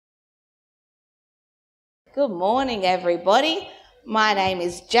Good morning, everybody. My name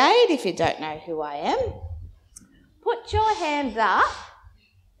is Jade, if you don't know who I am. Put your hand up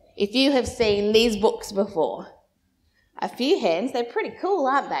if you have seen these books before. A few hands, they're pretty cool,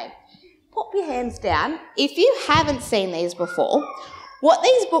 aren't they? Pop your hands down. If you haven't seen these before, what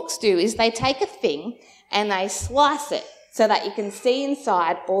these books do is they take a thing and they slice it so that you can see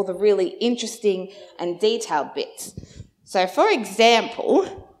inside all the really interesting and detailed bits. So, for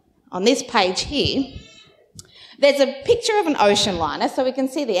example, on this page here, there's a picture of an ocean liner so we can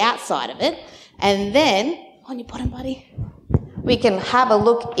see the outside of it. And then, on your bottom, buddy, we can have a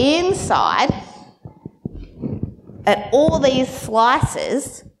look inside at all these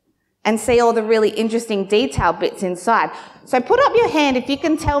slices and see all the really interesting detailed bits inside. So put up your hand if you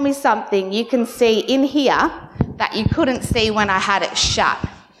can tell me something you can see in here that you couldn't see when I had it shut.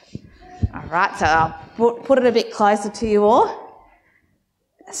 All right, so I'll put it a bit closer to you all.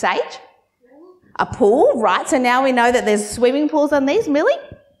 Sage? A pool, right, so now we know that there's swimming pools on these. Millie?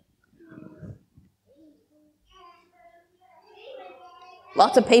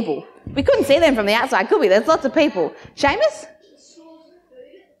 Lots of people. We couldn't see them from the outside, could we? There's lots of people. Seamus?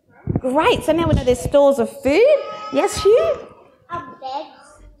 Great, so now we know there's stores of food. Yes, Hugh? Beds.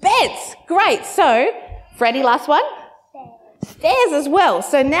 Beds, great. So, Freddie, last one? Stairs as well.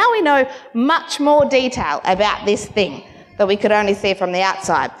 So now we know much more detail about this thing that we could only see from the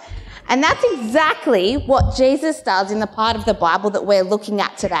outside. And that's exactly what Jesus does in the part of the Bible that we're looking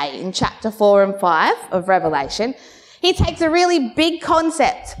at today in chapter 4 and 5 of Revelation. He takes a really big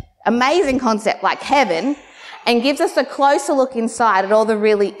concept, amazing concept like heaven, and gives us a closer look inside at all the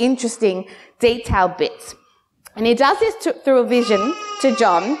really interesting detailed bits. And he does this through a vision to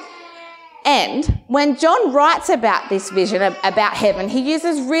John. And when John writes about this vision, about heaven, he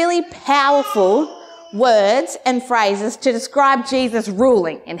uses really powerful words and phrases to describe Jesus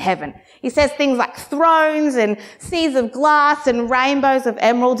ruling in heaven. He says things like thrones and seas of glass and rainbows of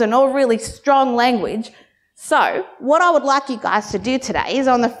emeralds and all really strong language. So what I would like you guys to do today is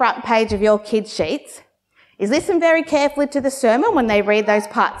on the front page of your kids' sheets is listen very carefully to the sermon when they read those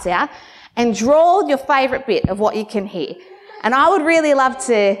parts out and draw your favourite bit of what you can hear. And I would really love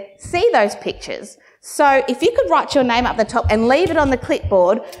to see those pictures. So if you could write your name up the top and leave it on the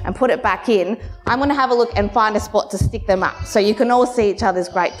clipboard and put it back in, I'm going to have a look and find a spot to stick them up so you can all see each other's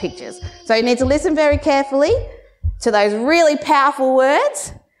great pictures. So you need to listen very carefully to those really powerful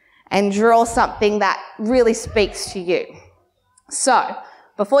words and draw something that really speaks to you. So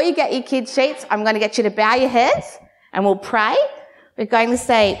before you get your kids' sheets, I'm going to get you to bow your heads and we'll pray. We're going to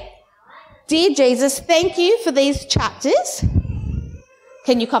say, Dear Jesus, thank you for these chapters.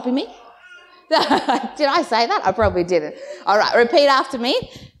 Can you copy me? Did I say that? I probably didn't. All right, repeat after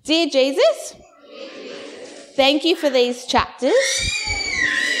me. Dear Jesus, thank you for these chapters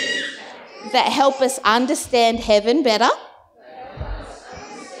that help us understand heaven better.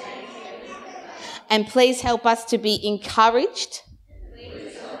 And please help us to be encouraged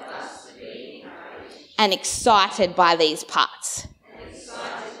and excited by these parts.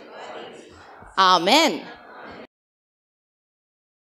 Amen.